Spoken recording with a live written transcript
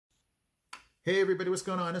Hey everybody, what's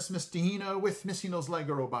going on? It's Mr. Hino with Miss Hino's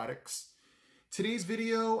LEGORobotics. Today's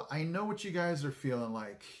video, I know what you guys are feeling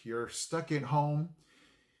like. You're stuck at home.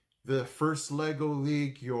 The first LEGO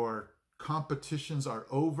League, your competitions are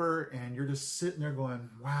over, and you're just sitting there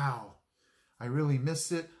going, wow, I really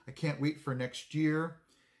miss it. I can't wait for next year.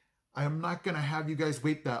 I'm not going to have you guys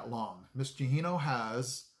wait that long. Mr. Hino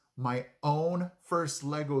has my own first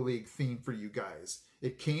LEGO League theme for you guys.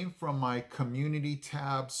 It came from my community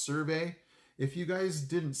tab survey. If you guys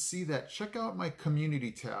didn't see that, check out my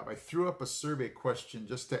community tab. I threw up a survey question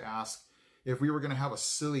just to ask if we were going to have a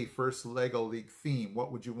silly first LEGO League theme,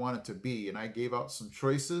 what would you want it to be? And I gave out some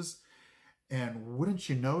choices. And wouldn't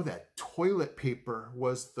you know that toilet paper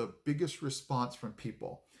was the biggest response from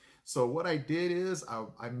people. So what I did is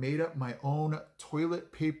I made up my own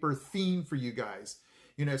toilet paper theme for you guys.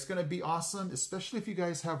 You know, it's going to be awesome, especially if you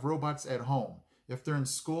guys have robots at home. If they're in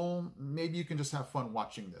school, maybe you can just have fun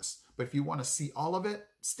watching this. But if you want to see all of it,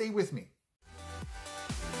 stay with me.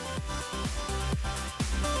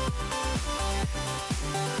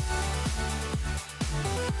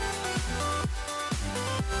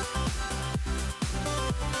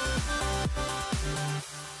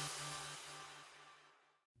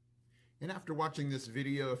 And after watching this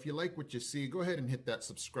video, if you like what you see, go ahead and hit that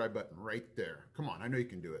subscribe button right there. Come on, I know you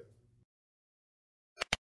can do it.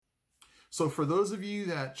 So for those of you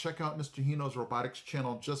that check out Mr. Hino's Robotics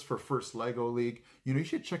channel just for first LEGO League, you know, you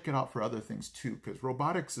should check it out for other things too, because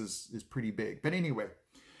robotics is pretty big. But anyway,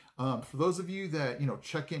 for those of you that, you know,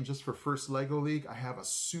 check in just for first LEGO League, I have a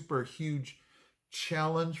super huge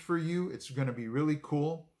challenge for you. It's going to be really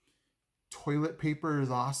cool. Toilet paper is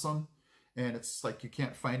awesome. And it's like you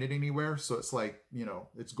can't find it anywhere. So it's like, you know,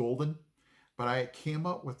 it's golden. But I came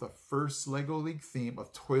up with the first LEGO League theme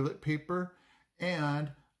of toilet paper.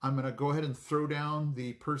 And I'm going to go ahead and throw down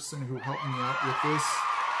the person who helped me out with this.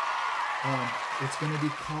 It's going to be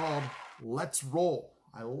called Let's Roll.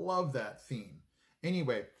 I love that theme.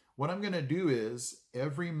 Anyway, what I'm going to do is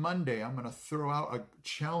every Monday, I'm going to throw out a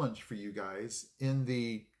challenge for you guys in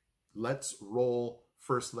the Let's Roll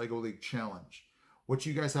First LEGO League Challenge. What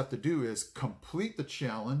you guys have to do is complete the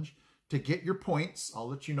challenge to get your points. I'll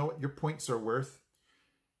let you know what your points are worth.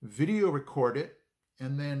 Video record it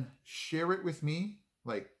and then share it with me.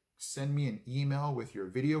 Like send me an email with your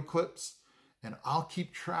video clips and I'll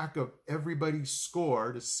keep track of everybody's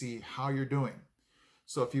score to see how you're doing.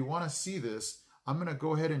 So if you want to see this, I'm going to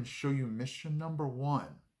go ahead and show you mission number 1.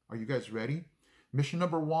 Are you guys ready? Mission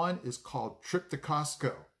number 1 is called Trip to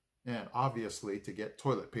Costco, and obviously to get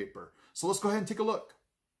toilet paper. So let's go ahead and take a look.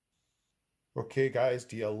 Okay guys,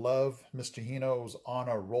 do you love Mr. Hino's On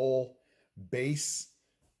a Roll base?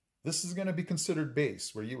 This is going to be considered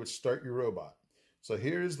base, where you would start your robot. So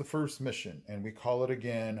here's the first mission, and we call it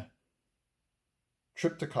again,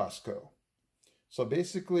 Trip to Costco. So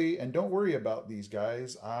basically, and don't worry about these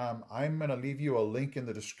guys, I'm going to leave you a link in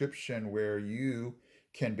the description where you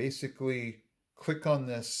can basically click on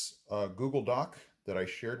this Google Doc that I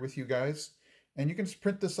shared with you guys, and you can just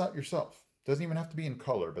print this out yourself. Doesn't even have to be in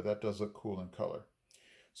color, but that does look cool in color.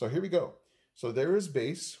 So here we go. So there is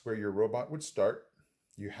base, where your robot would start.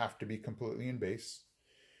 You have to be completely in base.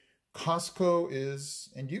 Costco is,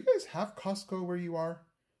 and do you guys have Costco where you are?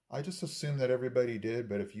 I just assume that everybody did,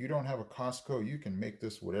 but if you don't have a Costco, you can make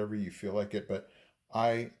this whatever you feel like it. But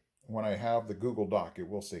when I have the Google Doc, it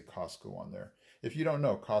will say Costco on there. If you don't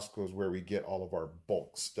know, Costco is where we get all of our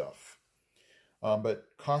bulk stuff. But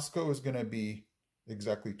Costco is going to be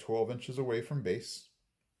exactly 12 inches away from base.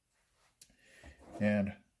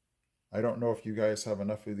 And I don't know if you guys have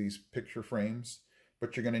enough of these picture frames,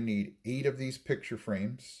 but you're going to need 8 of these picture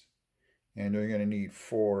frames. And you're going to need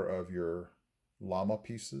 4 of your llama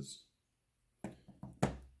pieces.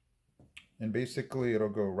 And basically it'll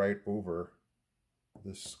go right over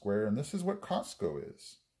this square. And this is what Costco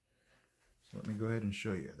is. So let me go ahead and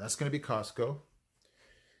show you. That's going to be Costco.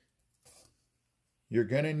 You're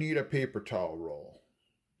going to need a paper towel roll.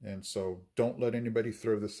 And so don't let anybody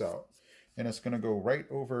throw this out. And it's going to go right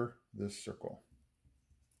over this circle.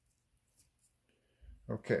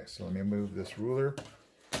 Okay, so let me move this ruler.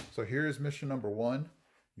 So here's mission number 1.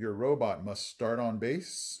 Your robot must start on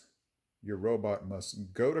base. Your robot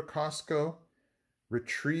must go to Costco,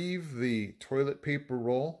 retrieve the toilet paper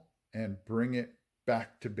roll, and bring it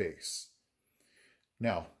back to base.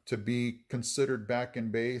 Now, to be considered back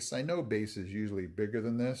in base, I know base is usually bigger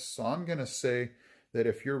than this, so I'm going to say that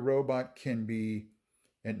if your robot can be,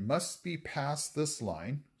 it must be past this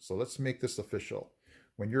line. So let's make this official.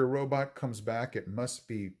 When your robot comes back, it must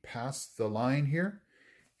be past the line here.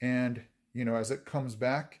 And, you know, as it comes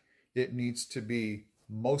back, it needs to be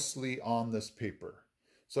mostly on this paper.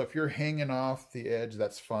 So if you're hanging off the edge,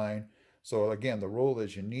 that's fine. So again, the rule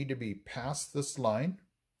is you need to be past this line.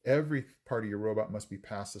 Every part of your robot must be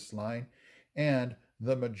past this line. And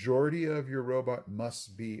the majority of your robot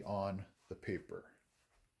must be on the paper.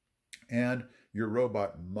 And your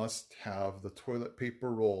robot must have the toilet paper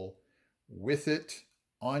roll with it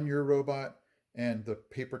on your robot, and the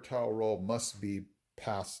paper towel roll must be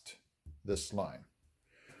past this line.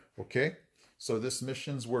 Okay, so this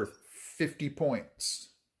mission's worth 50 points.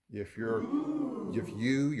 If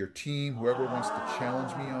you, your team, whoever wants to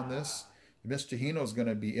challenge me on this, Mr. Hino is going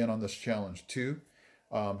to be in on this challenge too.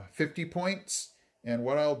 50 points, and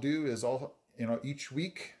what I'll do is each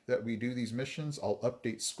week that we do these missions, I'll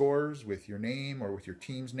update scores with your name or with your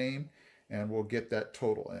team's name, and we'll get that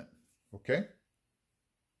total in. Okay?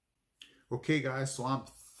 Okay, guys, so I'm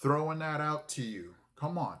throwing that out to you.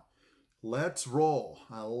 Come on, let's roll.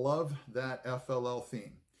 I love that FLL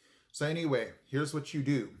theme. So anyway, here's what you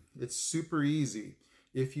do. It's super easy.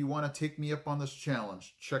 If you want to take me up on this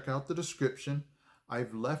challenge, check out the description.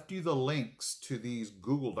 I've left you the links to these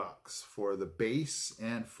Google Docs for the base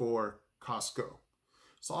and for Costco.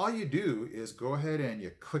 So all you do is go ahead and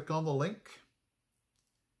you click on the link,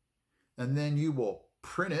 and then you will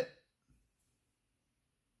print it.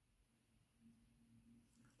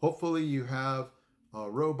 Hopefully you have a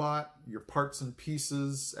robot, your parts and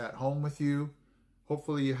pieces at home with you.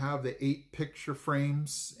 Hopefully you have the 8 picture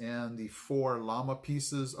frames and the 4 llama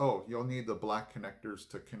pieces. Oh, you'll need the black connectors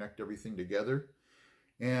to connect everything together.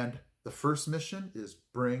 And the first mission is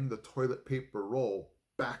bring the toilet paper roll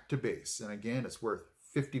back to base. And again, it's worth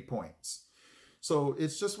 50 points. So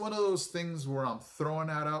it's just one of those things where I'm throwing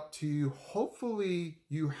that out to you. Hopefully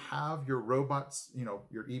you have your robots,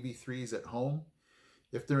 your EV3s at home.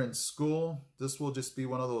 If they're in school, this will just be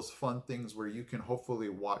one of those fun things where you can hopefully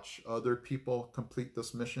watch other people complete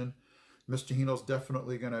this mission. Mr. Hino's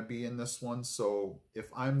definitely going to be in this one. So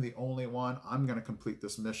if I'm the only one, I'm going to complete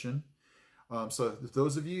this mission. So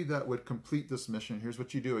those of you that would complete this mission, here's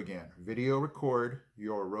what you do again. Video record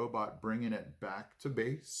your robot bringing it back to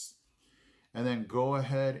base. And then go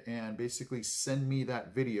ahead and basically send me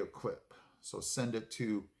that video clip. So send it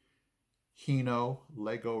to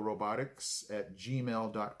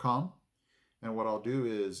hinolegorobotics@gmail.com. And what I'll do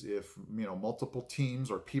is if multiple teams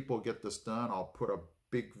or people get this done, I'll put a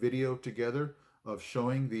big video together of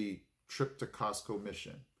showing the trip to Costco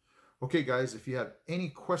mission. Okay guys, if you have any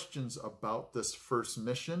questions about this first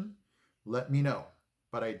mission, let me know.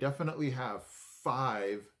 But I definitely have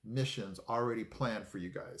 5 missions already planned for you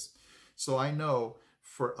guys. So I know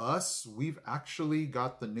for us, we've actually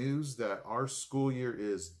got the news that our school year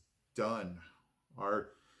is done. Our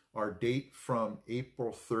date from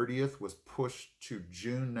April 30th was pushed to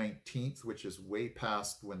June 19th, which is way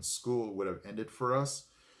past when school would have ended for us.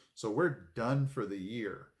 So we're done for the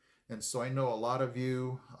year. And so I know a lot of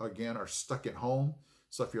you, again, are stuck at home.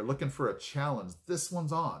 So if you're looking for a challenge, this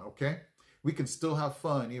one's on, okay? We can still have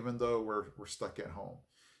fun even though we're stuck at home.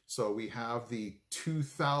 So we have the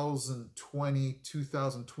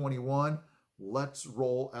 2020-2021 Let's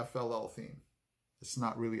Roll FLL theme. It's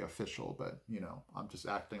not really official, but I'm just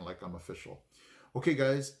acting like I'm official. Okay,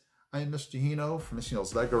 guys, I'm Mr. Hino from Mr.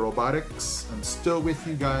 Hino's LEGORobotics. I'm still with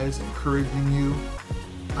you guys, encouraging you.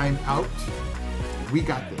 I'm out. We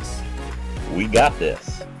got this. We got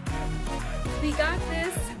this. We got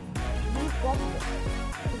this.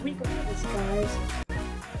 We got this, guys.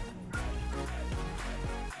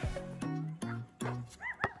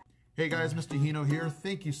 Hey guys, Mr. Hino here.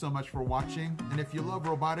 Thank you so much for watching. And if you love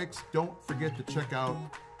robotics, don't forget to check out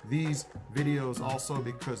these videos also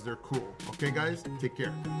because they're cool. Okay guys, take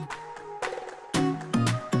care.